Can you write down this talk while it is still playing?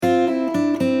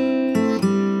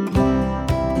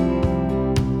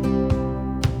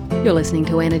You're listening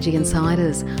to Energy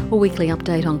Insiders, a weekly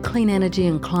update on clean energy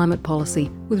and climate policy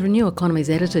with Renew Economy's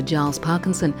editor Giles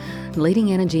Parkinson and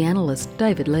leading energy analyst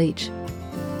David Leach.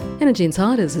 Energy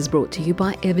Insiders is brought to you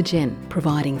by Evergen,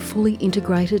 providing fully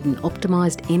integrated and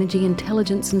optimised energy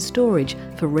intelligence and storage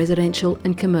for residential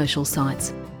and commercial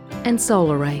sites. And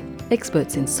SolarArray,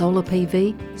 experts in solar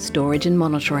PV, storage and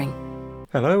monitoring.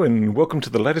 Hello and welcome to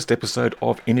the latest episode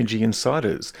of Energy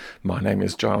Insiders. My name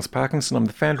is Giles Parkinson. I'm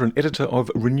the founder and editor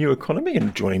of Renew Economy,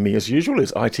 and joining me as usual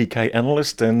is ITK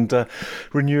analyst and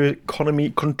Renew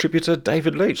Economy contributor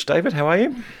David Leach. David, how are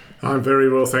you? I'm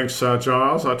very well, thanks,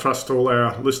 Giles. I trust all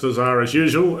our listeners are, as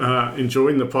usual,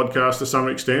 enjoying the podcast to some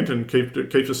extent and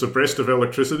keeps us abreast of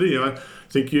electricity. I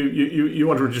think you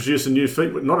want to introduce a new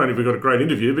feature. Not only have we got a great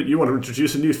interview, but you want to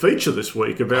introduce a new feature this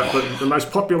week about the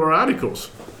most popular articles.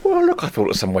 Well, look, I thought it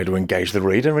was some way to engage the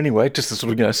reader anyway, just to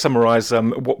sort of, summarise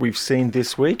what we've seen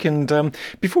this week. And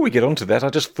before we get on to that, I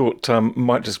just thought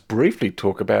might just briefly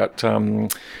talk about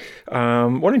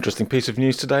one interesting piece of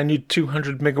news today: a new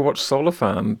 200 megawatt solar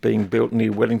farm being built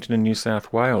near Wellington in New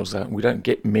South Wales. We don't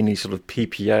get many sort of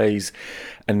PPAs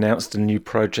announced and new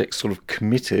projects sort of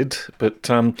committed, but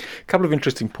a couple of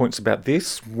interesting points about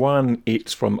this. One,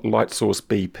 it's from Lightsource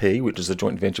BP, which is a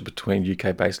joint venture between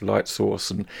UK-based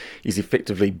Lightsource and is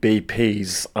effectively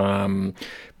BP's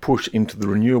push into the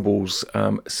renewables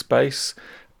space.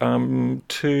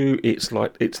 2,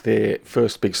 it's their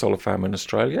first big solar farm in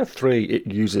Australia. 3, it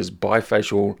uses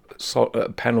bifacial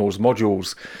panels,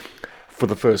 modules for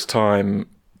the first time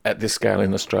at this scale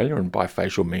in Australia. And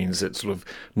bifacial means it sort of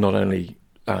not only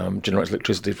generates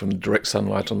electricity from the direct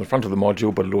sunlight on the front of the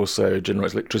module, but it also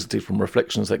generates electricity from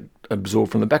reflections that absorb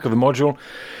from the back of the module.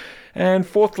 And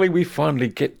fourthly, we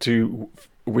finally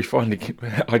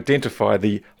identify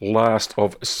the last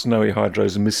of Snowy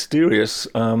Hydro's mysterious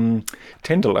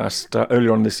tender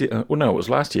earlier on this year. It was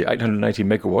last year, 880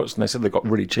 megawatts, and they said they got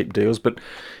really cheap deals, but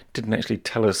didn't actually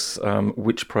tell us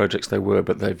which projects they were.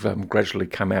 But they've gradually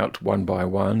come out one by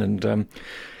one, and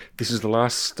this is the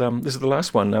last. This is the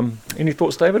last one. Any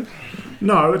thoughts, David?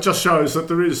 No, it just shows that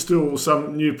there is still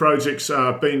some new projects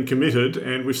being committed,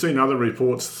 and we've seen other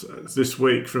reports this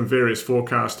week from various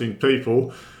forecasting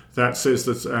people that says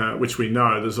that, which we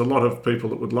know, there's a lot of people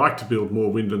that would like to build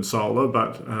more wind and solar,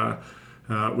 but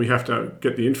we have to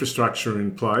get the infrastructure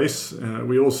in place.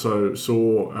 We also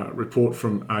saw a report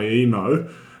from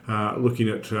AEMO looking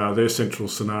at their central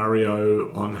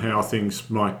scenario on how things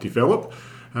might develop.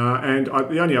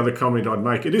 The only other comment I'd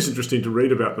make, it is interesting to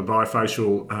read about the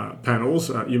bifacial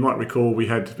panels. You might recall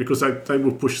because they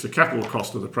will push the capital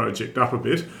cost of the project up a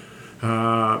bit,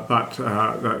 but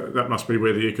that must be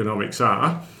where the economics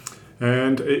are.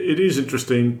 And it is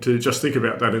interesting to just think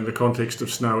about that in the context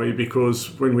of Snowy,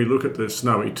 because when we look at the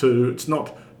Snowy 2, it's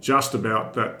not just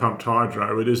about that pumped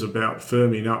hydro, it is about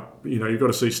firming up. You've got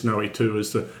to see Snowy 2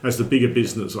 as the bigger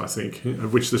business, I think,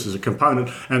 of which this is a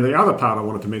component. And the other part I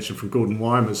wanted to mention from Gordon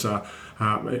Weimer's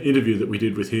interview that we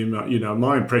did with him,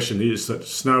 my impression is that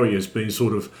Snowy has been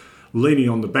sort of leaning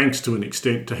on the banks to an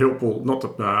extent to help, not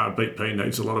that BP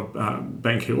needs a lot of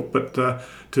bank help, but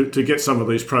to get some of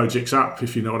these projects up,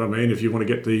 if you know what I mean, if you want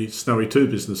to get the Snowy 2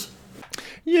 business.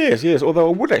 Yes. Although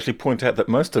I would actually point out that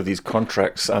most of these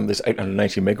contracts, this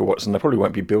 880 megawatts, and they probably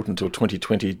won't be built until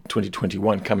 2020,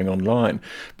 2021 coming online.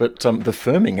 But the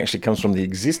firming actually comes from the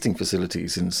existing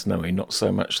facilities in Snowy, not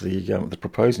so much the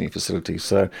proposed new facilities.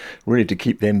 So really, to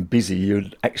keep them busy,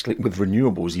 with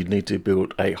renewables, you'd need to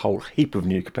build a whole heap of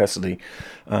new capacity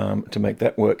to make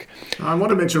that work. I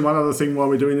want to mention one other thing while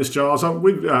we're doing this, Giles.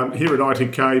 We've here at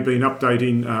ITK been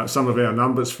updating some of our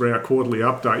numbers for our quarterly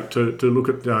update to look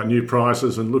at new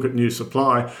prices and look at new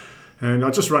supply. And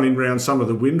I just running around some of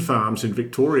the wind farms in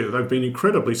Victoria. They've been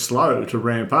incredibly slow to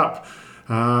ramp up.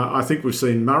 I think we've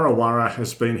seen Murrawarra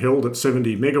has been held at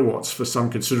 70 megawatts for some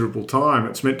considerable time.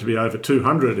 It's meant to be over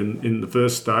 200 in the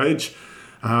first stage.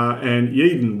 And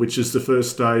Yeadon, which is the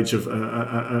first stage of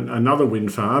another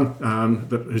wind farm,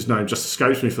 whose name just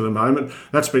escapes me for the moment,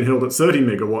 that's been held at 30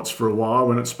 megawatts for a while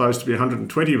when it's supposed to be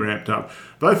 120 ramped up.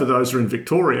 Both of those are in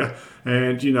Victoria,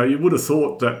 and you would have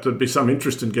thought that there'd be some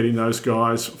interest in getting those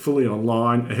guys fully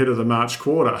online ahead of the March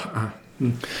quarter.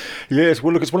 Yes,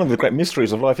 well, look, it's one of the great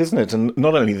mysteries of life, isn't it? And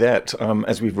not only that,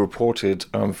 as we've reported,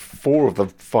 4 of the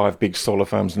 5 big solar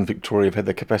farms in Victoria have had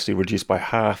their capacity reduced by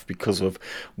half because of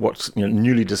what's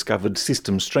newly discovered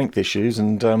system strength issues.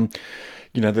 And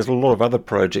there's a lot of other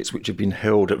projects which have been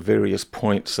held at various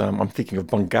points. I'm thinking of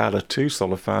Bongala 2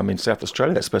 solar farm in South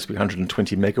Australia. That's supposed to be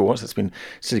 120 megawatts. That's been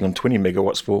sitting on 20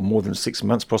 megawatts for more than 6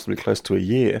 months, possibly close to a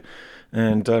year.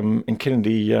 And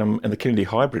Kennedy and the Kennedy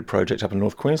Hybrid project up in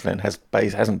North Queensland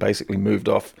hasn't basically moved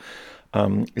off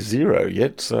zero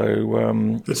yet.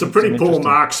 So it's a pretty poor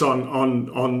marks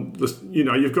on the,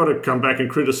 you've got to come back and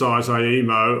criticise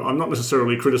AEMO. I'm not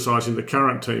necessarily criticising the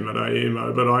current team at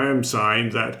AEMO, but I am saying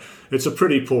that it's a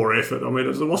pretty poor effort. I mean,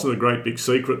 it wasn't a great big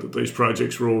secret that these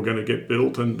projects were all going to get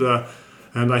built, and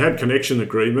they had connection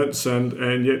agreements,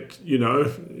 and yet,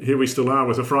 here we still are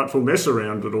with a frightful mess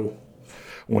around it all.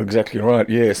 Well, exactly right,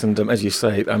 yes. And as you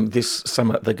say, this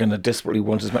summer they're going to desperately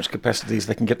want as much capacity as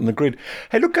they can get on the grid.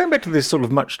 Hey, look, going back to this sort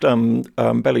of much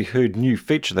ballyhooed new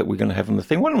feature that we're going to have on the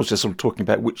thing, one was just sort of talking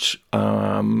about which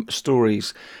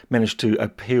stories managed to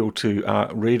appeal to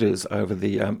our readers over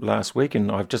the last week,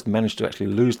 and I've just managed to actually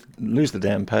lose the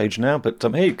damn page now, but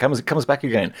hey, it comes back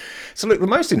again. So look, the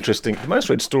most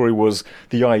read story was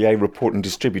the IEA report on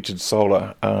distributed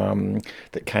solar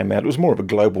that came out. It was more of a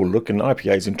global look, and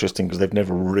IPA is interesting because they've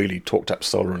never really talked up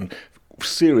solar and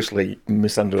seriously or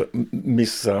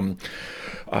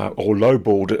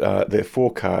lowballed their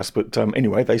forecast. But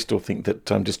anyway, they still think that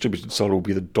distributed solar will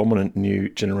be the dominant new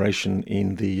generation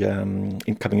in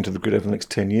coming into the grid over the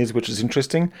next 10 years, which is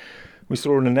interesting. We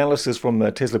saw an analysis from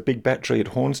the Tesla Big Battery at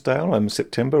Hornsdale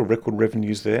September, record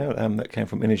revenues there. That came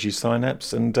from Energy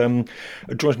Synapse, and a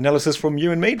joint analysis from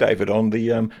you and me, David, on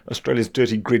the Australia's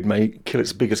dirty grid may kill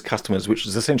its biggest customers, which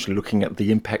is essentially looking at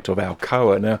the impact of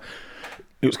Alcoa. Now,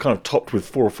 it was kind of topped with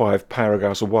 4 or 5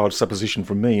 paragraphs of wild supposition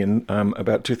from me and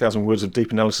about 2,000 words of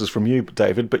deep analysis from you,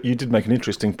 David. But you did make an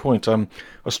interesting point.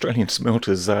 Australian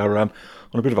smelters are on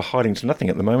a bit of a hiding to nothing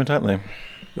at the moment, aren't they?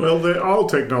 Well, they're old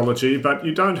technology, but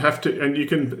you don't have to, and you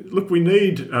can, look, we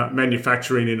need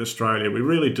manufacturing in Australia. We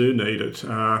really do need it.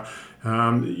 I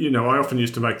often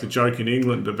used to make the joke in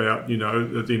England about,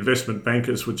 that the investment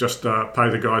bankers would just pay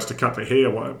the guys to cut their hair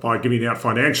by giving out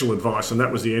financial advice, and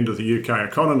that was the end of the UK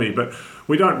economy. But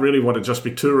we don't really want to just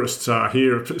be tourists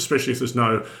here, especially if there's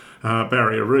no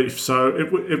barrier reef. So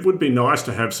it would be nice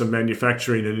to have some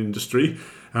manufacturing and industry.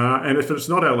 And if it's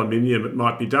not aluminium, it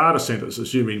might be data centres,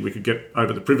 assuming we could get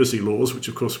over the privacy laws, which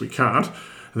of course we can't,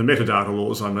 the metadata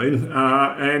laws, I mean.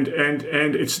 And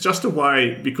it's just a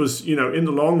way, because, in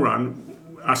the long run,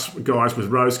 us guys with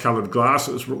rose-coloured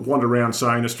glasses wander around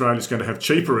saying Australia's going to have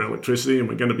cheaper electricity and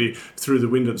we're going to be through the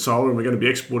wind and solar and we're going to be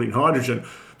exporting hydrogen.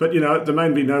 But, there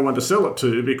may be no one to sell it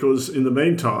to, because in the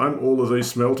meantime, all of these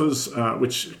smelters,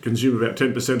 which consume about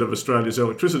 10% of Australia's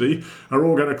electricity, are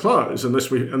all going to close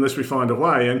unless we find a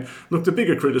way. And look, the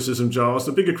bigger criticism, Giles,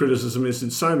 is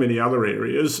in so many other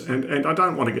areas. And I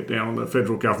don't want to get down on the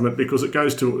federal government because it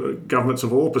goes to governments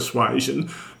of all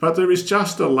persuasion. But there is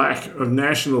just a lack of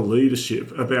national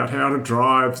leadership about how to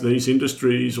drive these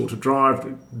industries or to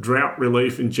drive drought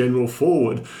relief in general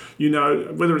forward.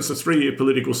 Whether it's a 3-year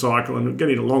political cycle, and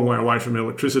getting a long way away from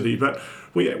electricity, but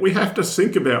we have to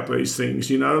think about these things.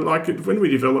 Like when we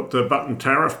developed the Button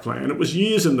tariff plan, it was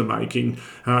years in the making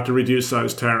to reduce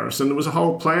those tariffs, and there was a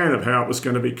whole plan of how it was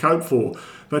going to be coped for.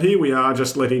 But here we are,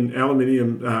 just letting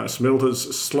aluminium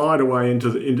smelters slide away into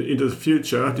the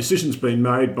future. Decisions being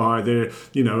made by their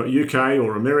UK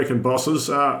or American bosses,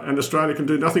 and Australia can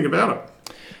do nothing about it.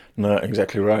 No,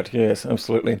 exactly right. Yes,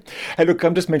 absolutely. Hey, look,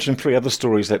 I'm just mentioning 3 other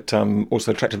stories that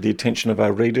also attracted the attention of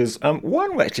our readers.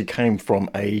 One actually came from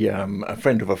a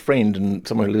friend of a friend and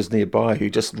someone who lives nearby who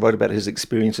just wrote about his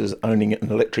experiences owning an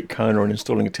electric Kona and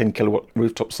installing a 10-kilowatt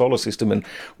rooftop solar system and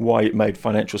why it made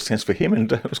financial sense for him.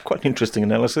 And it was quite an interesting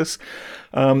analysis.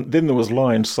 Then there was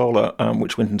Lion Solar,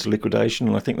 which went into liquidation.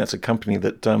 And I think that's a company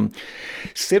that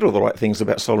said all the right things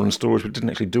about solar and storage, but didn't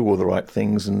actually do all the right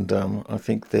things. And I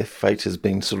think their fate has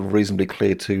been sort of reasonably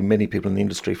clear to many people in the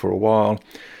industry for a while.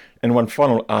 And one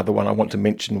final other one I want to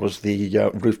mention was the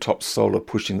rooftop solar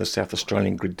pushing the South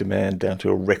Australian grid demand down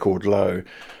to a record low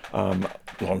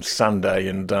on Sunday.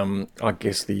 And I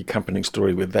guess the accompanying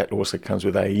story with that also comes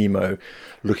with AEMO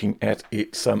looking at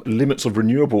its limits of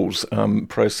renewables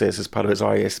process as part of its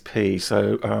ISP.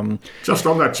 So just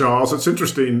on that, Giles, it's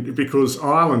interesting because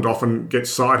Ireland often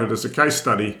gets cited as a case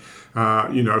study,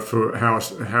 for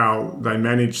how they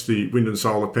manage the wind and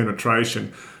solar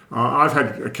penetration. I've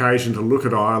had occasion to look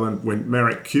at Ireland when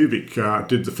Marek Cubic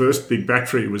did the first big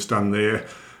battery was done there.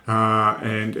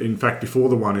 And in fact, before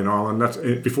the one in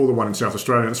Ireland, before the one in South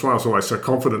Australia. That's why I was always so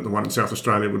confident the one in South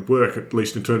Australia would work, at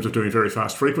least in terms of doing very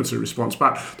fast frequency response.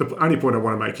 But the only point I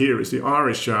want to make here is the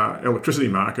Irish electricity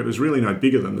market is really no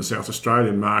bigger than the South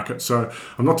Australian market. So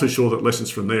I'm not too sure that lessons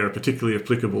from there are particularly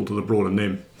applicable to the broader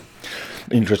NEM.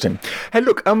 Interesting. Hey,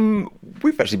 look,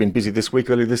 we've actually been busy this week.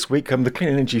 Earlier this week, the Clean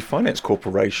Energy Finance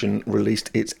Corporation released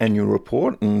its annual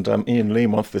report, and Ian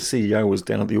Learmonth, the CEO, was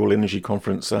down at the All Energy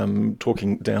Conference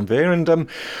talking down there, and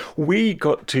we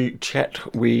got to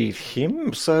chat with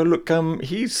him. So, look,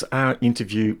 here's our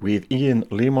interview with Ian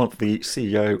Learmonth, the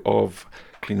CEO of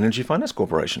Clean Energy Finance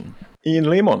Corporation. Ian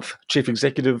Learmonth, Chief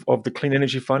Executive of the Clean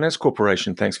Energy Finance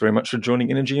Corporation. Thanks very much for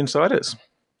joining Energy Insiders.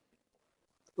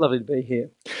 Lovely to be here.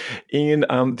 Ian,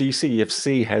 the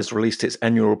CEFC has released its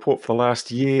annual report for the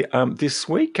last year this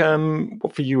week.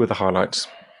 What for you are the highlights?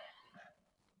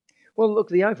 Well, look,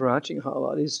 the overarching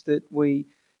highlight is that we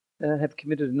have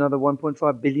committed another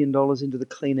 $1.5 billion into the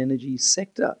clean energy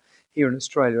sector here in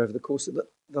Australia over the course of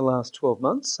the last 12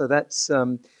 months. So that's, I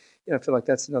feel like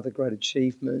that's another great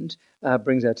achievement.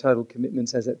 Brings our total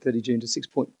commitments as at 30 June to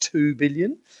 $6.2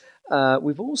 billion.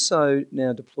 We've also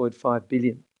now deployed $5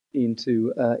 billion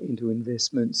into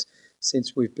investments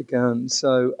since we've begun.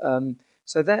 So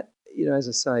that, as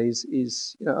I say,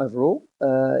 is overall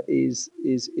is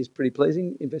pretty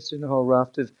pleasing. Invested in a whole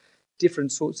raft of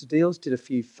different sorts of deals. Did a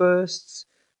few firsts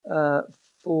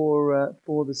for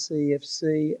the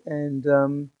CFC,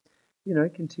 and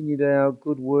continued our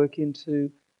good work into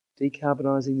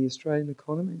decarbonising the Australian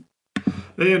economy.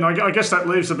 Ian, I guess that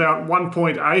leaves about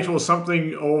 1.8 or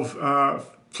something of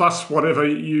plus whatever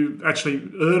you actually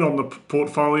earn on the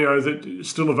portfolio that is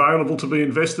still available to be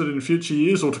invested in future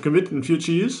years or to commit in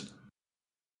future years?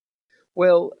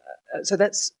 Well, so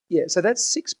that's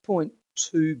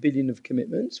 6.2 billion of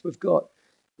commitments. We've got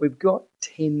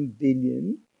 10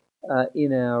 billion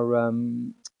in our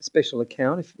special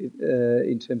account,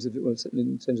 in terms of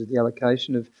the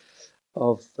allocation of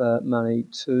money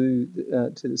to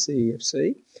the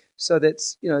CEFC. So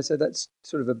that's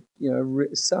sort of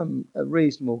a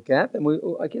reasonable gap. And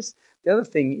I guess the other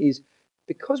thing is,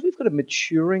 because we've got a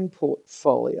maturing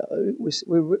portfolio,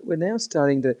 we're now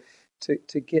starting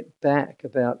to get back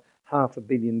about $500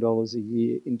 million a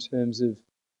year in terms of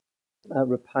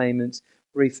repayments,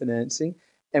 refinancing,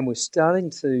 and we're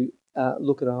starting to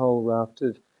look at a whole raft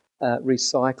of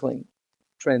recycling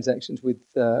transactions with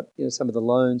some of the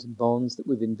loans and bonds that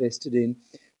we've invested in,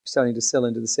 starting to sell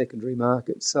into the secondary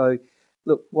market. So,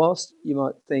 look, whilst you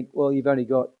might think, well, you've only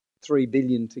got $3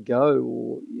 billion to go,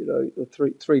 or if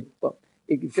you've got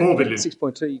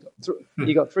 6.2,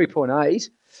 you got 3.8.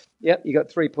 Yep, you got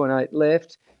 3.8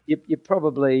 left. You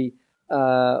probably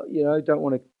don't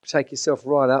want to take yourself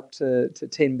right up to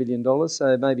 $10 billion.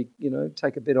 So maybe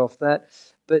take a bit off that,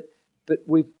 but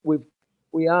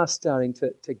we are starting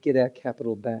to get our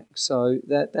capital back. So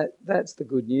that's the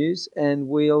good news, and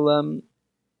we'll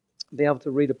be able to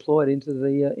redeploy it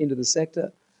into the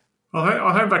sector.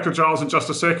 I'll hand back to Giles in just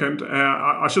a second.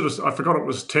 I forgot it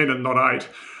was 10 and not 8.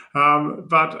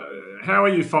 But how are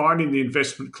you finding the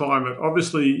investment climate?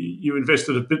 Obviously, you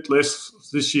invested a bit less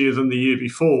this year than the year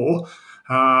before.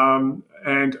 And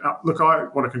look, I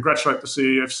want to congratulate the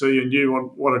CEFC and you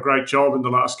on what a great job in the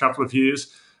last couple of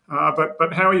years.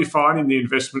 But how are you finding the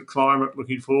investment climate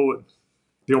looking forward,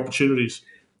 the opportunities?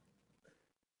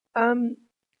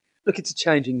 Look, it's a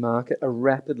changing market, a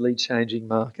rapidly changing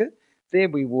market. There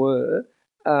we were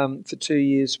for 2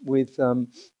 years with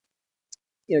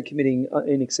committing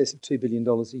in excess of $2 billion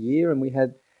a year, and we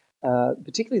had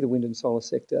particularly the wind and solar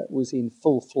sector was in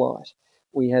full flight.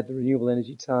 We had the renewable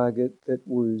energy target that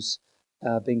was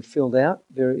being filled out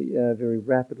very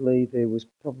rapidly. There was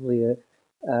probably a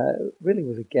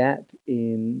gap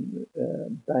in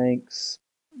banks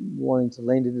wanting to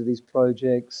lend into these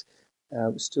projects.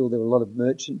 Still, there were a lot of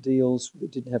merchant deals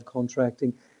that didn't have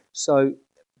contracting. So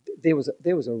there was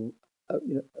a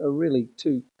really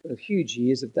 2 huge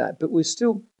years of that. But we're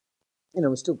still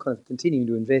kind of continuing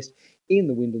to invest in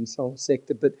the wind and solar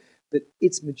sector. But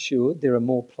it's matured. There are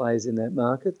more players in that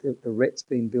market. The RET's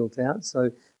been built out,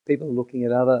 so people are looking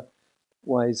at other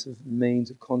ways of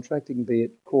means of contracting, be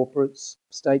it corporates,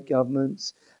 state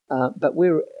governments. But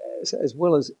we're, as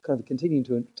well as kind of continuing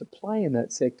to play in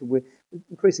that sector, we're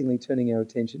increasingly turning our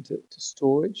attention to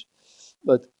storage,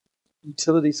 both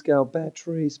utility scale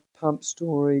batteries, pump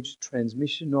storage,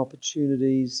 transmission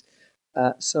opportunities.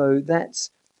 So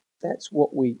that's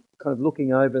what we kind of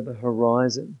looking over the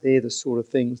horizon. They're the sort of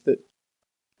things that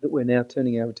we're now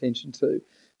turning our attention to.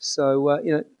 So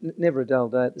never a dull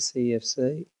day at the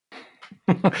CEFC.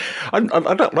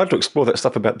 I'd like to explore that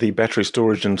stuff about the battery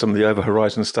storage and some of the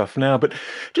over-horizon stuff now, but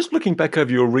just looking back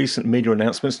over your recent media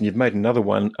announcements, and you've made another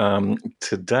one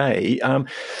today, on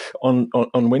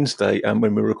Wednesday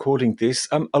when we're recording this,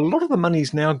 a lot of the money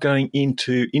is now going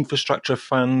into infrastructure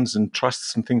funds and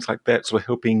trusts and things like that, sort of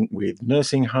helping with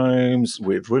nursing homes,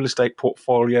 with real estate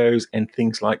portfolios and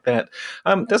things like that.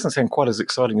 Doesn't sound quite as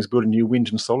exciting as building new wind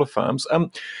and solar farms.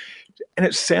 And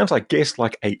it sounds, I guess,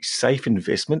 like a safe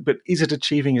investment, but is it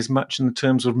achieving as much in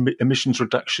terms of emissions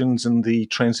reductions and the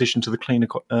transition to the clean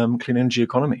energy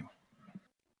economy?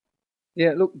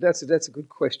 Yeah, look, that's a good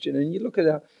question. And you look at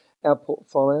our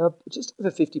portfolio, just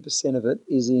over 50% of it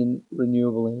is in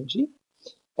renewable energy,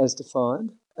 as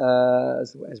defined,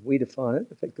 as we define it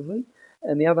effectively,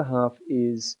 and the other half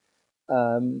is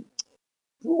um,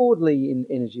 broadly in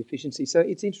energy efficiency. So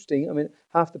it's interesting. I mean,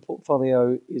 half the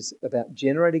portfolio is about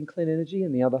generating clean energy,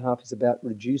 and the other half is about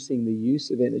reducing the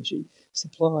use of energy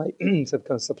supply, so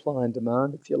kind of supply and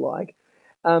demand, if you like.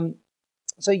 Um,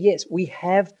 so yes, we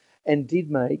have and did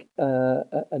make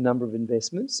a number of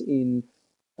investments in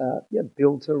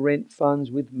build to rent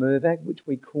funds with Mirvac, which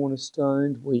we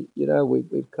cornerstoned. We've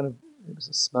kind of, it was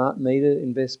a smart meter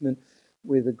investment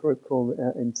with a group called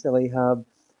IntelliHub.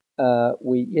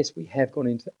 We have gone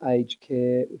into aged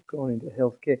care, we've gone into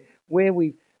healthcare, where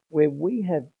we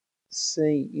have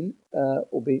seen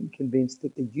or been convinced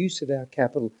that the use of our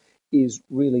capital is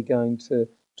really going to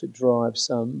drive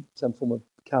some form of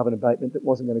carbon abatement that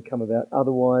wasn't going to come about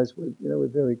otherwise. We're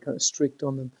very kind of strict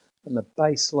on them, on the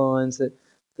baselines that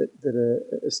are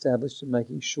established, and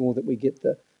making sure that we get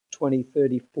the 20,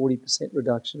 30, 40%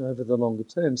 reduction over the longer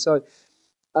term. So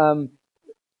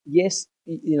yes,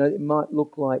 it might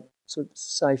look like sort of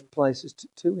safe places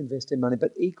to invest in money,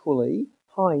 but equally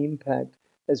high impact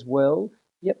as well.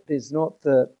 Yep, there's not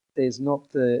the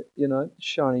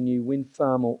shiny new wind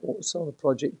farm or solar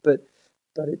project, but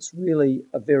it's really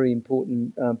a very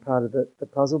important part of the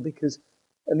puzzle, because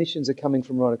emissions are coming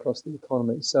from right across the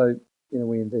economy. So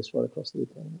we invest right across the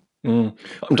economy.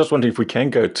 I'm just wondering if we can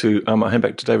go to, I'll hand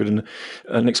back to David in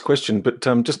the next question, but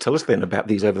just tell us then about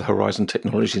these over-the-horizon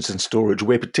technologies and storage.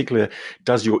 Where particular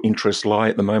does your interest lie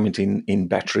at the moment in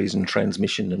batteries and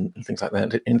transmission and things like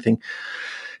that? Anything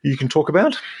you can talk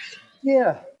about?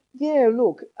 Yeah.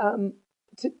 Look,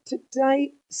 to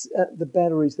date, the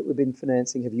batteries that we've been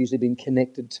financing have usually been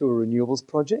connected to a renewables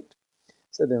project.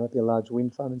 So there might be a large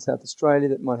wind farm in South Australia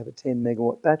that might have a 10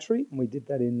 megawatt battery, and we did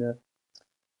that in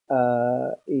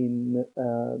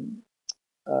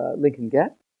Lincoln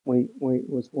Gap. We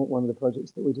was one of the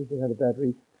projects that we did that had a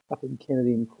battery up in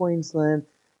Kennedy in Queensland.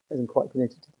 Hasn't quite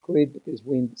connected to the grid, but there's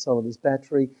wind, solar, there's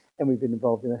battery, and we've been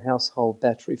involved in a household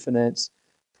battery finance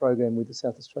program with the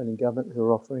South Australian government, who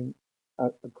are offering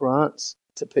grants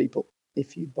to people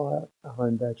if you buy a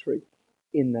home battery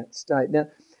in that state. Now,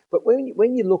 but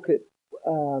when you look at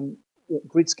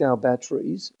grid scale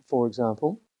batteries, for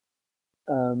example,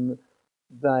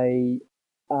 they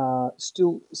are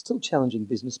still challenging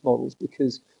business models,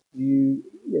 because you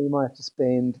might have to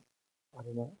spend, I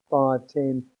don't know, 5,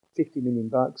 10, 50 million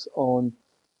bucks on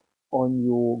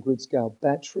your grid scale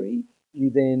battery. You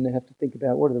then have to think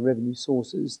about, what are the revenue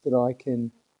sources that I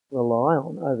can rely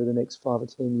on over the next 5 or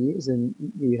 10 years, and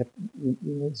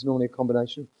it's normally a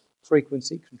combination of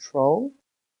frequency control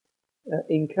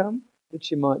income that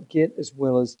you might get, as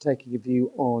well as taking a view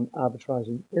on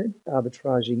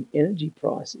arbitraging energy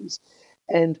prices.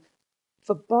 And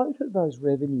for both of those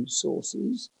revenue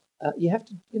sources, you've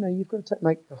got to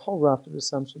make a whole raft of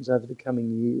assumptions over the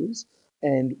coming years.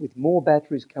 And with more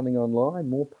batteries coming online,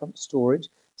 more pump storage,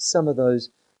 some of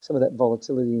that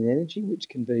volatility in energy, which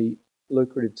can be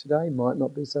lucrative today, might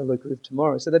not be so lucrative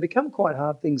tomorrow. So they become quite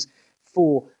hard things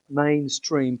for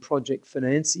mainstream project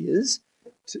financiers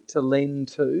to lend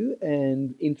to,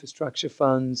 and infrastructure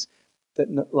funds that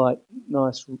like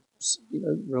nice,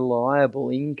 reliable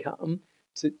income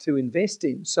to invest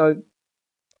in. So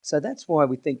that's why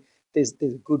we think there's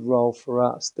a good role for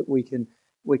us that we can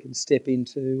step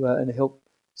into and help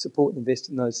support and invest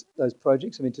in those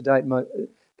projects. I mean, to date,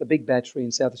 the big battery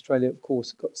in South Australia, of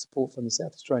course, got support from the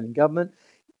South Australian government.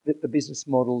 The business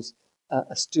models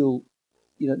are still,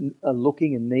 are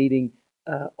looking and needing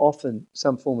often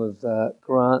some form of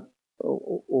grant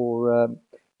or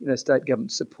state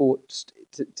government support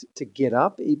to get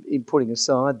up, in putting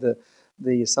aside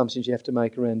the assumptions you have to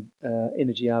make around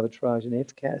energy arbitrage and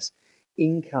FCAS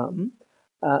income.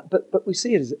 But we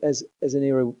see it as an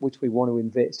area which we want to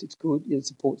invest. It's good. It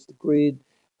supports the grid,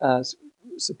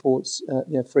 supports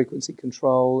frequency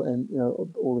control, and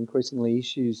all increasingly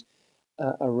issues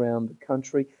around the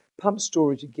country. Pump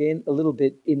storage, again, a little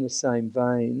bit in the same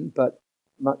vein, but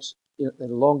much they're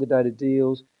longer dated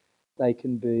deals. They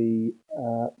can be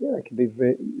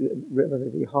very,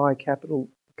 relatively high capital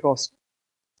cost,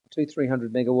 200-300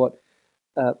 megawatt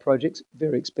projects,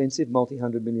 very expensive,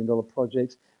 multi-$100 million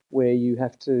projects, where you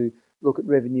have to look at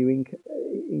revenue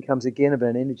incomes again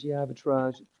about energy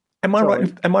arbitrage. Am I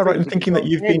right in thinking that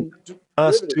you've been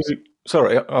asked to?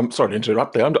 Sorry, I'm sorry to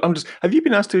interrupt there. I'm just. Have you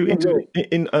been asked to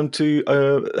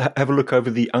have a look over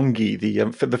the UNGI,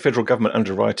 the federal government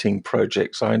underwriting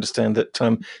projects? I understand that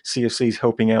CFC is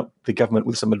helping out the government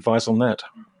with some advice on that.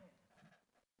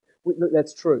 Look,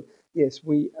 that's true. Yes,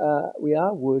 we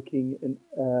are working and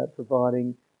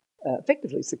providing,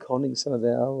 effectively seconding some of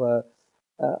our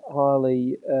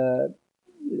highly,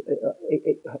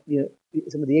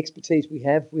 some of the expertise we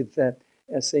have with our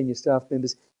senior staff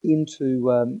members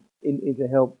into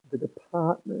help the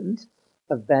department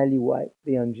evaluate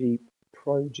the UNGI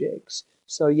projects.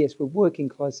 So yes, we're working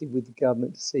closely with the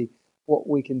government to see what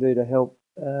we can do to help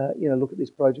look at these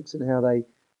projects and how they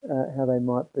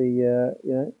might be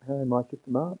how they might get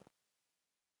them up.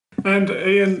 And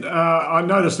Ian, I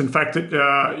noticed, in fact,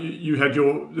 that you had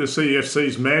the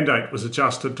CEFC's mandate was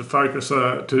adjusted to focus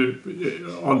on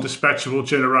dispatchable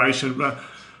generation.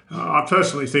 I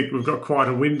personally think we've got quite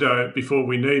a window before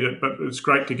we need it, but it's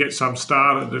great to get some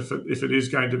started if it is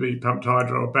going to be pumped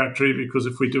hydro or battery, because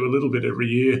if we do a little bit every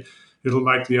year, it'll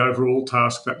make the overall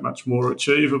task that much more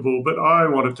achievable. But I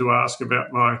wanted to ask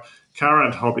about my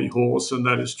current hobby horse, and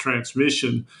that is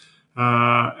transmission,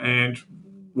 and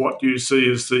what you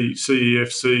see as the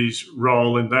CEFC's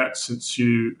role in that, since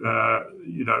you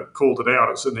called it out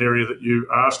as an area that you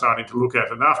are starting to look at.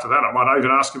 And after that, I might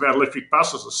even ask about electric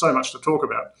buses. There's so much to talk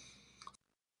about.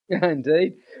 Yeah,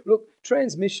 indeed. Look,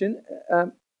 transmission,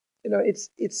 it's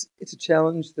a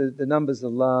challenge. The numbers are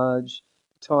large,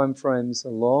 timeframes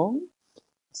are long.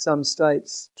 Some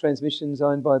states, transmission's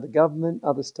owned by the government.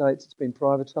 Other states, it's been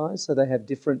privatised. So they have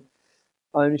different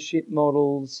ownership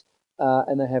models,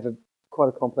 and they have quite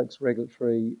a complex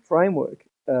regulatory framework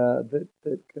that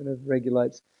kind of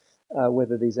regulates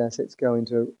whether these assets go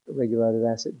into regulated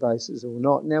asset bases or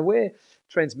not. Now, where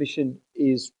transmission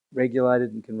is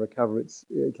regulated and can recover its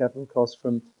capital costs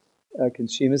from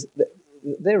consumers,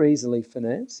 they're easily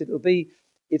financed.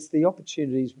 It's the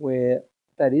opportunities where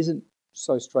that isn't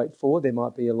so straightforward. There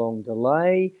might be a long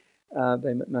delay.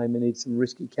 They may need some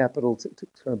risky capital to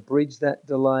kind of bridge that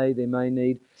delay.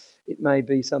 It may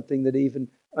be something that even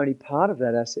only part of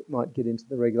that asset might get into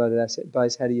the regulated asset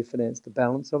base. How do you finance the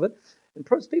balance of it? And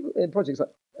projects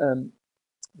like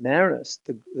Marinus,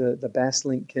 the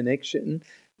Basslink connection,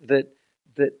 that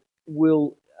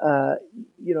will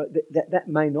that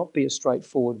may not be a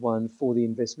straightforward one for the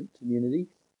investment community,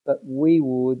 but we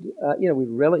would we'd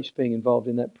relish being involved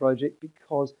in that project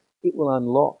because it will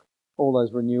unlock all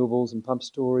those renewables and pump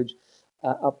storage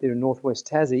up there in northwest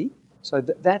Tassie. So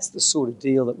that's the sort of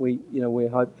deal that we're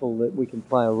hopeful that we can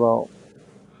play a role.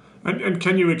 And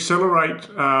can you accelerate?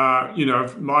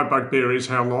 My bugbear is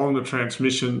how long the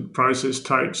transmission process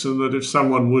takes, and that if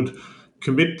someone would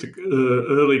commit the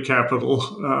early capital,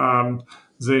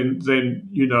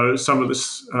 then some of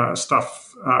this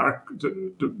stuff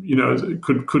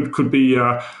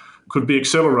could be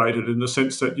accelerated in the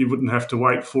sense that you wouldn't have to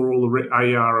wait for all the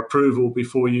AR approval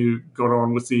before you got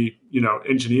on with the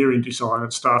engineering design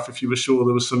and stuff if you were sure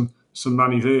there was some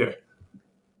money there.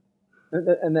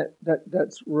 And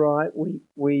that's right.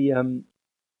 We know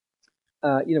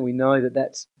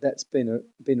that's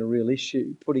been a real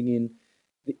issue, putting in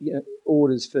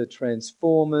orders for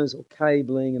transformers or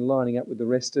cabling and lining up with the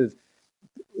rest of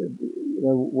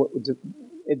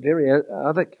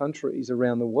other countries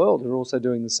around the world are also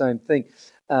doing the same thing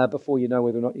before you know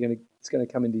whether or not it's going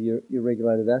to come into your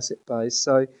regulated asset base.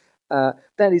 So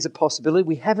that is a possibility.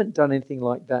 We haven't done anything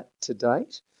like that to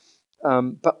date,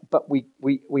 but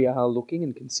we are looking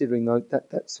and considering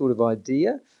that sort of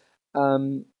idea.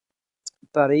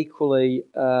 But equally,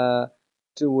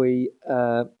 do we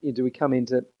come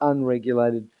into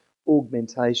unregulated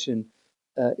augmentation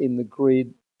in the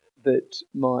grid that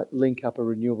might link up a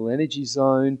renewable energy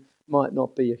zone? Might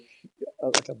not be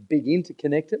a big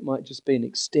interconnect. It might just be an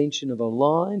extension of a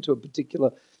line to a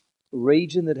particular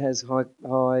region that has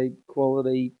high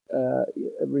quality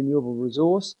renewable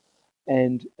resource,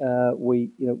 and we're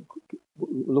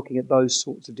looking at those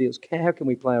sorts of deals. How can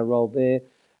we play a role there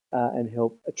and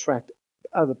help attract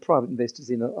other private investors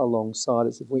in alongside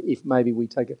us if maybe we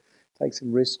take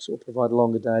some risks or provide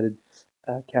longer dated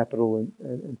capital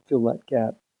and fill that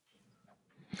gap.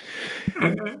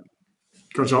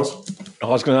 Go on, Charles. I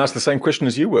was going to ask the same question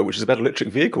as you were, which is about electric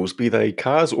vehicles, be they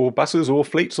cars or buses or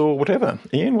fleets or whatever.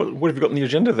 Ian, what have you got on the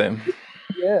agenda then?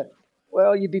 Yeah.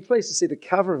 Well, you'd be pleased to see the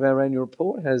cover of our annual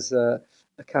report has a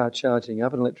car charging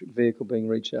up, an electric vehicle being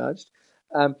recharged.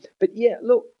 But yeah,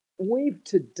 look, we've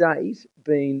to date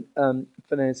been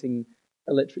financing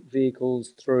electric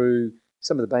vehicles through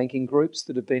some of the banking groups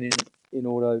that have been in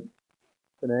auto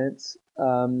finance,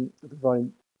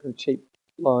 providing kind of cheap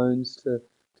loans to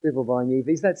people buying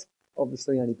EVs. That's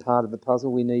obviously only part of the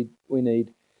puzzle. We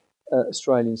need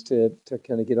Australians to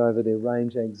kind of get over their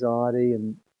range anxiety,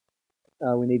 and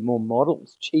we need more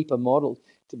models, cheaper models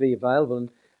to be available.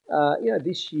 And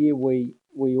this year we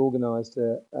organised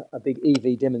a big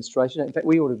EV demonstration. In fact,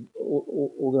 we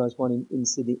organised one in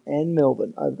Sydney and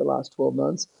Melbourne over the last 12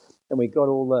 months, and we got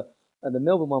all the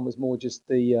Melbourne one was more just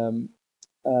the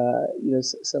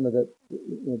some of the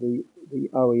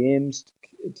OEMs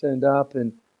turned up,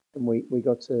 and we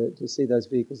got to see those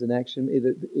vehicles in action.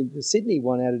 The Sydney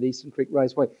one out at Eastern Creek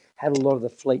Raceway had a lot of the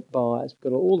fleet buyers. We've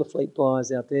got all the fleet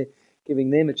buyers out there,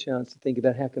 giving them a chance to think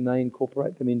about how can they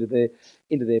incorporate them into their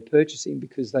purchasing,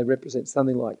 because they represent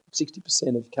something like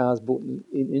 60% of cars bought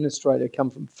in Australia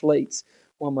come from fleets,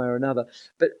 one way or another.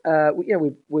 But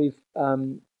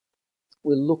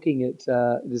we're looking at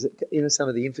some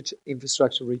of the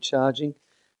infrastructure recharging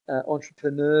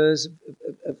entrepreneurs.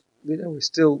 We're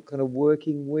still kind of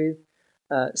working with,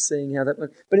 seeing how that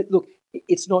went. But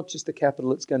it's not just the capital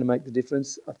that's going to make the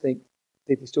difference. I think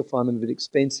people still find them a bit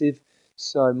expensive.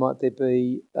 So might there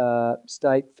be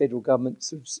state, federal government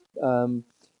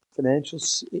financial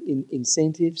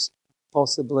incentives,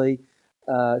 possibly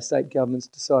state governments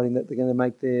deciding that they're going to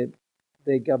make their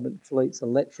government fleets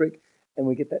electric, and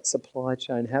we get that supply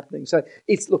chain happening. So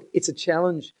it's a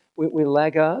challenge. We're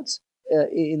laggards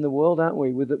in the world, aren't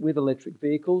we, with electric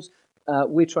vehicles?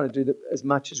 We're trying to do as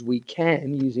much as we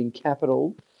can using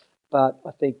capital, but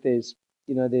I think there's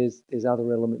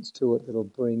other elements to it that'll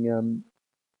bring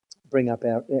up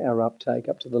our uptake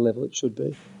up to the level it should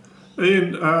be.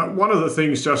 Ian, one of the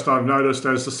things just I've noticed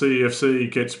as the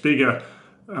CEFC gets bigger,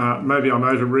 maybe I'm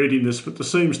overreading this, but there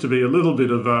seems to be a little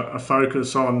bit of a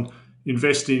focus on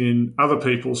investing in other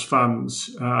people's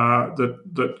funds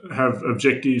that have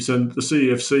objectives, and the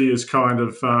CEFC is kind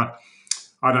of,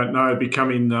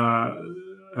 becoming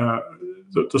the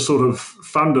sort of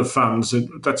fund of funds,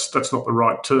 and that's not the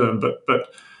right term, but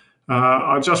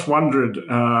I just wondered,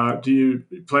 do you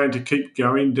plan to keep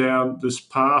going down this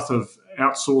path of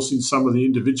outsourcing some of the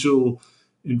individual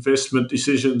investment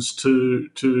decisions to,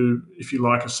 if you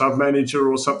like, a sub-manager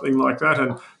or something like that?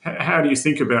 And how do you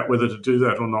think about whether to do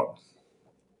that or not?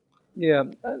 Yeah,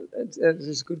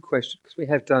 it's a good question, because we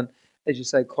have done, as you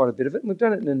say, quite a bit of it, and we've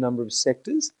done it in a number of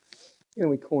sectors.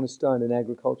 We cornerstone an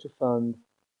agriculture fund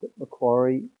that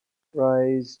Macquarie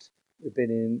raised. We've been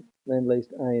in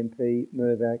Lendlease, AMP,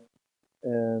 Mirvac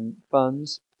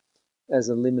funds as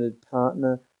a limited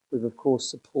partner. We've, of course,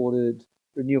 supported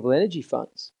renewable energy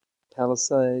funds,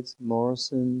 Palisades,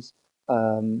 Morrison's,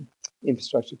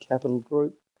 Infrastructure Capital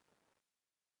Group.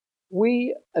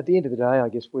 We, at the end of the day, I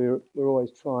guess we're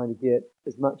always trying to get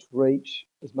as much reach,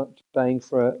 as much bang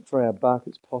for our buck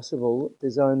as possible.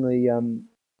 There's only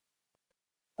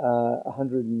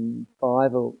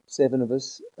 105 or 7 of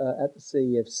us at the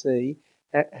CEFC.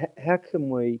 How can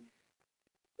we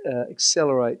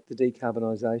accelerate the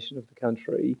decarbonisation of the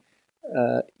country?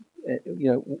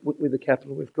 With the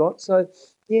capital we've got. So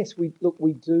yes, we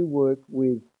do work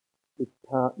with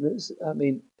partners. I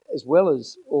mean, as well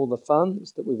as all the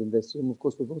funds that we've invested in, of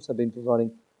course, we've also been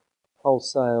providing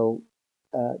wholesale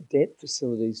debt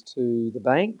facilities to the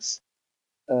banks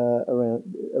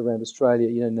around Australia.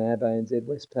 NAB, ANZ,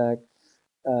 Westpac,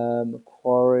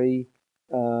 Macquarie,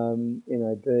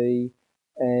 NAB,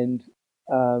 and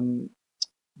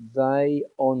they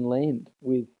on lend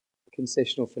with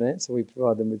concessional finance. So we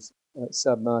provide them with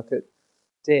sub-market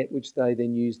debt, which they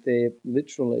then use their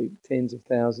literally tens of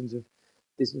thousands of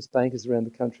business bankers around the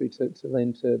country to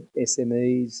lend to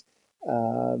SMEs,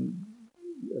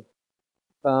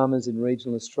 farmers in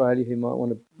regional Australia who might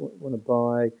want to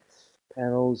buy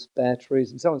panels, batteries,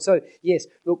 and so on. So yes,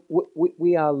 look,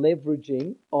 we are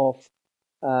leveraging off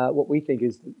what we think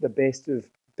is the best of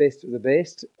the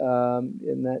best,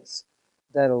 and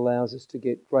that allows us to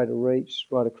get greater reach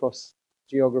right across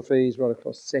geographies, right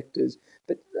across sectors.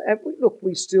 But look,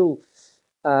 we've still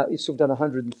done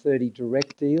 130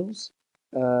 direct deals,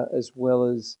 as well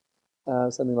as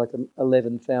something like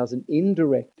 11,000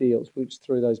 indirect deals, which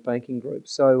through those banking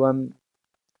groups. So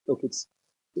look, it's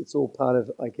all part of,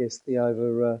 I guess, the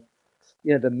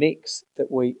the mix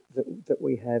that we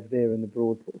have there in the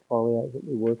broad portfolio that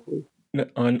we work with. No,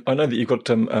 I know that you've got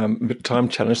a bit of time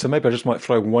challenge, so maybe I just might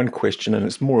throw one question, and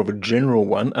it's more of a general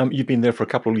one. You've been there for a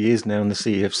couple of years now in the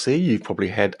CEFC. You've probably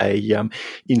had a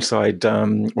inside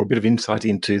or a bit of insight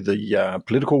into the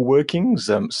political workings.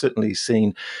 Certainly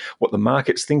seen what the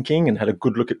market's thinking and had a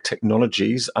good look at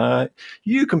technologies.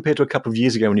 You, compared to a couple of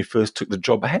years ago when you first took the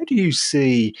job, how do you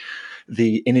see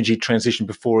the energy transition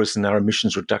before us and our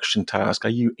emissions reduction task? Are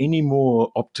you any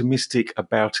more optimistic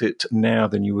about it now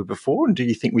than you were before? And do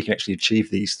you think we can actually achieve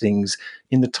these things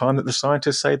in the time that the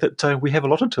scientists say that we have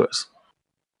allotted to us?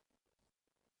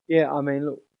 Yeah, I mean,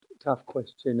 look, tough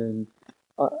question, and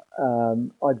I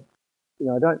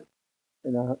don't,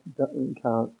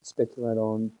 can't speculate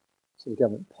on sort of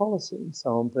government policy and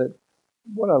so on. But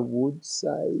what I would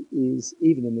say is,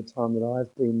 even in the time that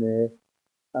I've been there,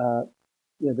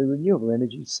 the renewable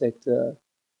energy sector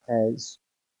has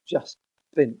just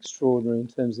been extraordinary in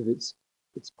terms of its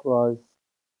growth,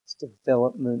 its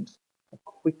development, how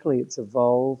quickly it's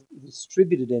evolved.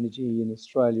 Distributed energy in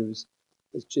Australia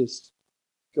has just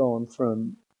gone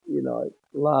from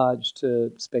large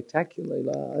to spectacularly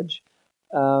large,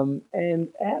 and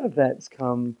out of that's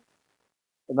come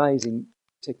amazing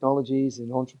technologies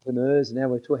and entrepreneurs. And now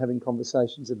we're having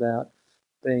conversations about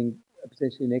being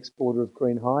potentially an exporter of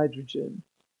green hydrogen.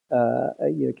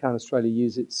 Can't Australia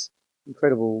use its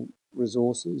incredible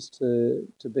resources to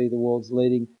be the world's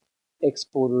leading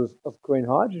exporter of green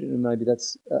hydrogen? And maybe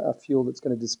that's a fuel that's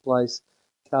going to displace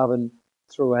carbon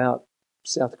throughout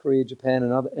South Korea, Japan,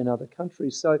 and other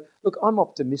countries. So, look, I'm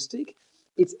optimistic.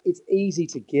 It's easy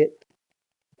to get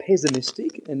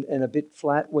pessimistic and a bit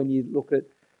flat when you look at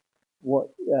what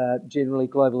generally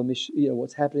global emission,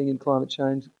 what's happening in climate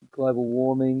change, global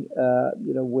warming,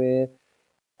 where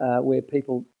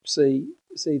people see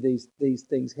these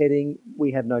things heading.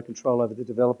 We have no control over the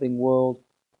developing world,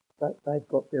 but they've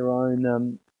got their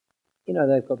own,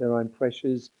 they've got their own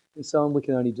pressures and so on. We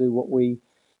can only do what we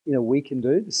can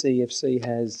do. The CEFC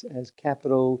has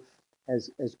capital,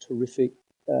 has terrific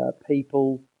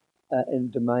people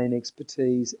and domain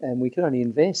expertise, and we can only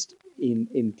invest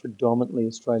in predominantly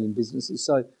Australian businesses.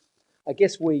 So I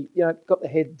guess we got the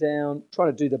head down,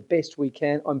 trying to do the best we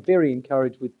can. I'm very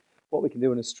encouraged with what we can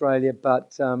do in Australia,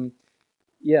 but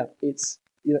it's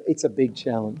a big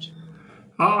challenge.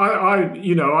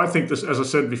 I think this, as I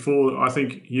said before, I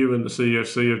think you and the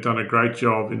CEFC have done a great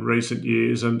job in recent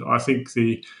years, and I think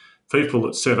the people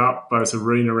that set up both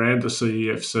ARENA and the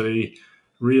CEFC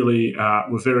really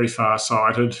were very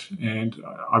far-sighted, and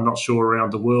I'm not sure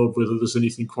around the world whether there's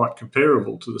anything quite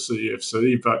comparable to the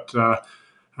CEFC, but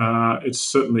it's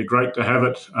certainly great to have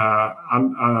it,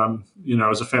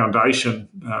 as a foundation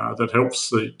that helps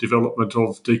the development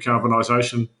of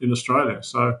decarbonisation in Australia.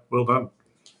 So well done.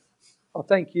 Oh,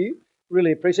 thank you.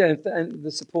 Really appreciate it, and the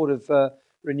support of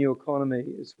Renew Economy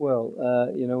as well.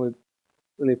 We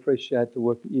really appreciate the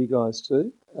work that you guys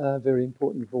do. Very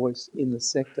important voice in the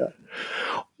sector.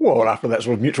 Well, after that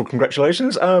sort of mutual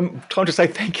congratulations, time to say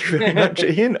thank you very much,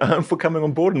 Ian, for coming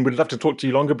on board. And we'd love to talk to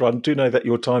you longer, but I do know that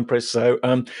your time pressed. So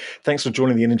thanks for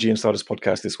joining the Energy Insiders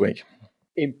podcast this week.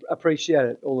 Appreciate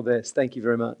it. All the best. Thank you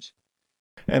very much.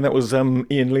 And that was Ian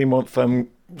Learmonth,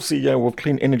 CEO of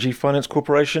Clean Energy Finance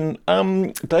Corporation.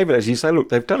 David, as you say, look,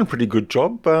 they've done a pretty good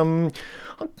job.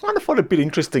 I kind of find it a bit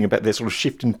interesting about their sort of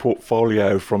shift in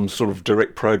portfolio from sort of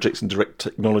direct projects and direct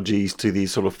technologies to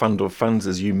these sort of fund of funds,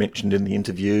 as you mentioned in the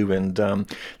interview, and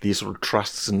these sort of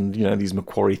trusts and, these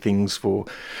Macquarie things for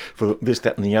this,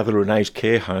 that and the other in aged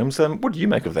care homes. What do you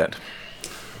make of that?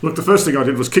 Look, the first thing I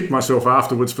did was kick myself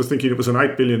afterwards for thinking it was an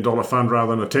 $8 billion fund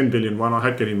rather than a $10 billion one. I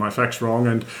hate getting my facts wrong.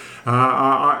 And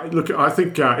I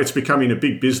think it's becoming a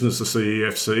big business, the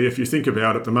CEFC. If you think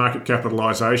about it, the market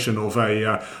capitalisation of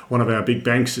one of our big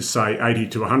banks is, say, 80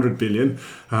 to 100 billion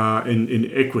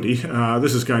in equity.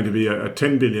 This is going to be a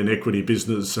 10 billion equity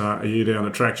business a year down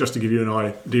the track, just to give you an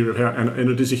idea of how.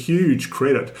 And it is a huge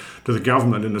credit to the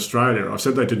government in Australia. I've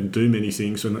said they didn't do many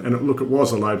things, and it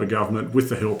was a Labor government with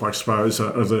the help, I suppose,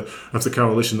 of the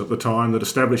coalition at the time that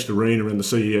established ARENA and the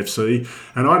CEFC.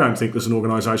 And I don't think there's an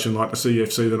organisation like the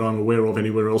CEFC that I'm aware of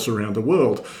anywhere else around the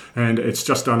world. And it's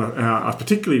just done,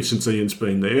 particularly since Ian's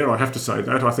been there, I have to say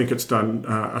that. I think it's done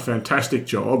a fantastic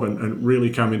job and really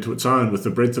come into its own with the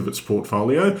breadth of its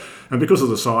portfolio. And because of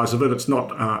the size of it, it's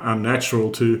not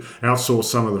unnatural to outsource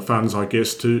some of the funds, I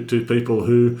guess, to people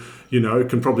who,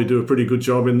 can probably do a pretty good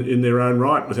job in their own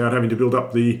right without having to build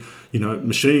up the,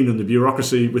 machine and the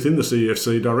bureaucracy within the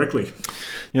CEFC directly.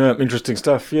 Interesting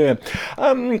stuff, yeah.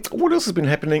 What else has been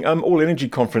happening? All Energy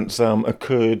Conference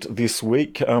occurred this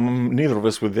week. Neither of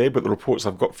us were there, but the reports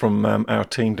I've got from our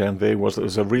team down there was that it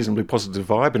was a reasonably positive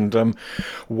vibe. And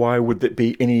why would there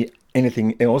be any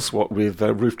anything else, what with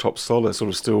rooftop solar sort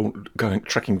of still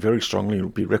tracking very strongly, it'll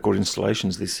be record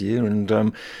installations this year,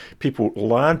 and people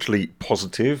largely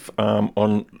positive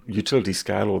on utility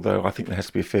scale, although I think there has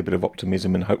to be a fair bit of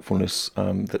optimism and hopefulness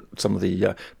that some of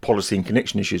the policy and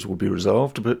connection issues will be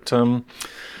resolved. But well,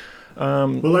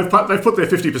 they've put their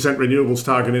 50% renewables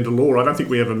target into law. I don't think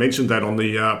we ever mentioned that on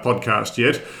the podcast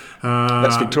yet.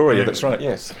 That's Victoria, that's right,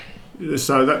 yes.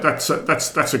 So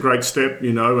that's a great step,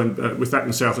 and with that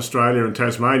in South Australia and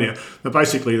Tasmania,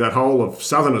 basically that whole of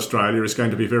southern Australia is going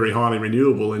to be very highly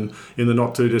renewable in the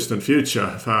not too distant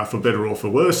future, for better or for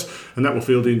worse, and that will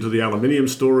feed into the aluminium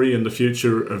story and the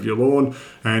future of your lawn.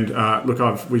 And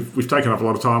look, we've taken up a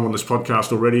lot of time on this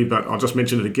podcast already, but I'll just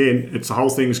mention it again. It's the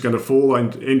whole thing's going to fall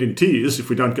and end in tears if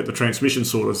we don't get the transmission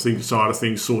side of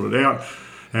things sorted out.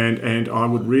 And I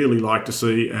would really like to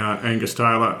see Angus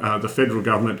Taylor, the federal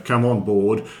government, come on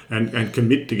board and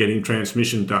commit to getting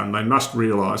transmission done. They must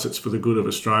realise it's for the good of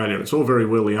Australia. It's all very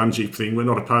well the UNGI thing. We're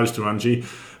not opposed to UNGI,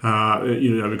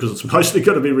 because it's mostly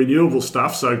going to be renewable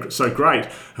stuff, so great.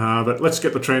 But let's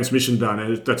get the transmission done.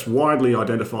 And that's widely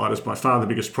identified as by far the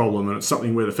biggest problem, and it's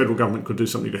something where the federal government could do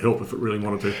something to help if it really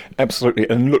wanted to. Absolutely.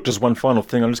 And look, just one final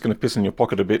thing. I'm just going to piss in your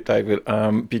pocket a bit, David,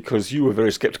 because you were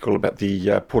very sceptical about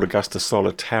the Port Augusta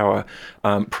Solar Tower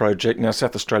project. Now,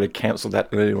 South Australia cancelled that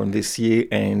earlier on this year,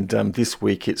 and this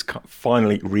week it's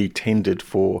finally re-tendered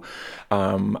for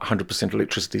 100%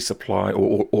 electricity supply,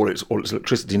 or all its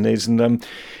electricity needs. And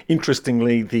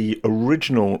interestingly, the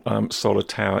original solar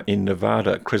tower in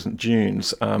Nevada, Crescent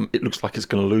Dunes, it looks like it's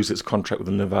going to lose its contract with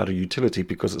the Nevada utility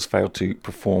because it's failed to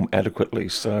perform adequately.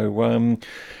 So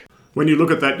when you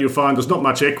look at that, you'll find there's not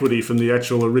much equity from the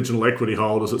actual original equity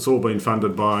holders. It's all been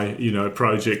funded by,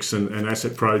 projects and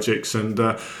asset projects. And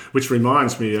which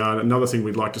reminds me, another thing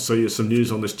we'd like to see is some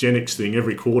news on this Genex thing.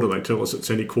 Every quarter they tell us it's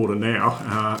any quarter now,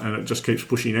 and it just keeps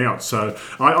pushing out. So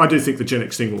I do think the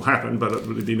Genex thing will happen, but it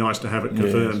would be nice to have it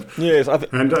confirmed. Yes.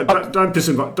 Don't piss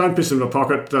in my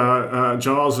pocket,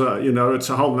 Giles. It's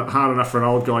hard enough for an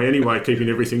old guy anyway, keeping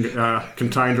everything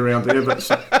contained around there.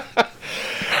 But.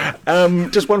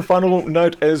 Just one final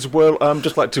note as well.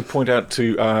 Just like to point out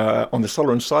on the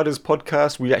Solar Insiders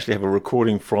podcast, we actually have a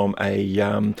recording from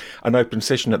an open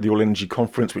session at the All Energy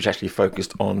Conference, which actually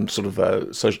focused on sort of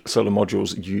solar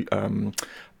modules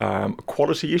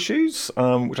quality issues,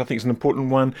 which I think is an important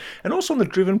one. And also on the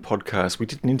Driven podcast, we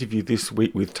did an interview this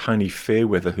week with Tony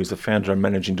Fairweather, who's the founder and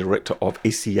managing director of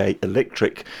SEA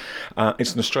Electric.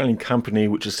 It's an Australian company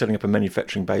which is setting up a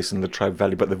manufacturing base in the Latrobe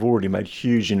Valley, but they've already made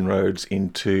huge inroads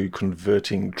into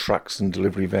converting trucks and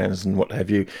delivery vans and what have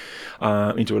you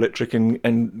into electric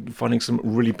and finding some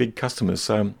really big customers.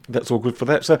 So that's all good for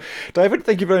that. So, David,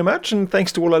 thank you very much, and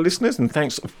thanks to all our listeners, and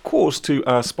thanks, of course, to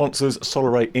our sponsors,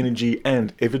 SolarAy Energy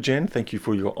and Evergen. Thank you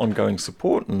for your ongoing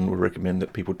support, and we recommend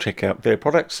that people check out their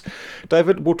products.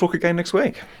 David, we'll talk again next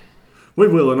week. We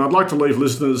will, and I'd like to leave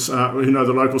listeners who know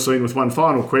the local scene with one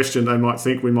final question. They might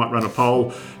think we might run a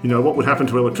poll. What would happen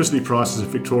to electricity prices in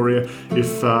Victoria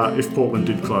if Portland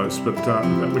did close? But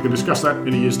we can discuss that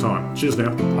in a year's time. Cheers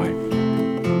now. Bye.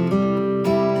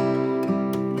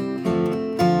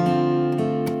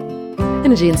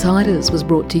 Energy Insiders was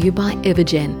brought to you by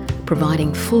Evergen,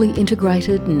 providing fully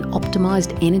integrated and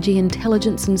optimised energy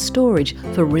intelligence and storage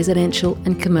for residential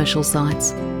and commercial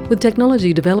sites. With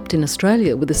technology developed in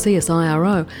Australia with the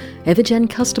CSIRO, Evergen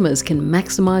customers can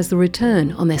maximise the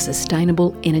return on their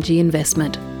sustainable energy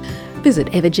investment. Visit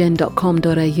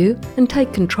evergen.com.au and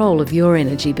take control of your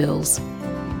energy bills.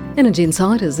 Energy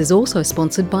Insiders is also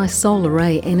sponsored by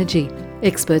SolarAy Energy.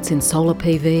 Experts in solar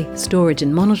PV, storage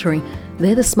and monitoring,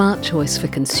 they're the smart choice for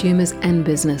consumers and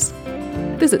business.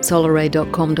 Visit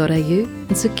solaray.com.au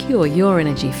and secure your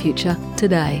energy future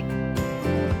today.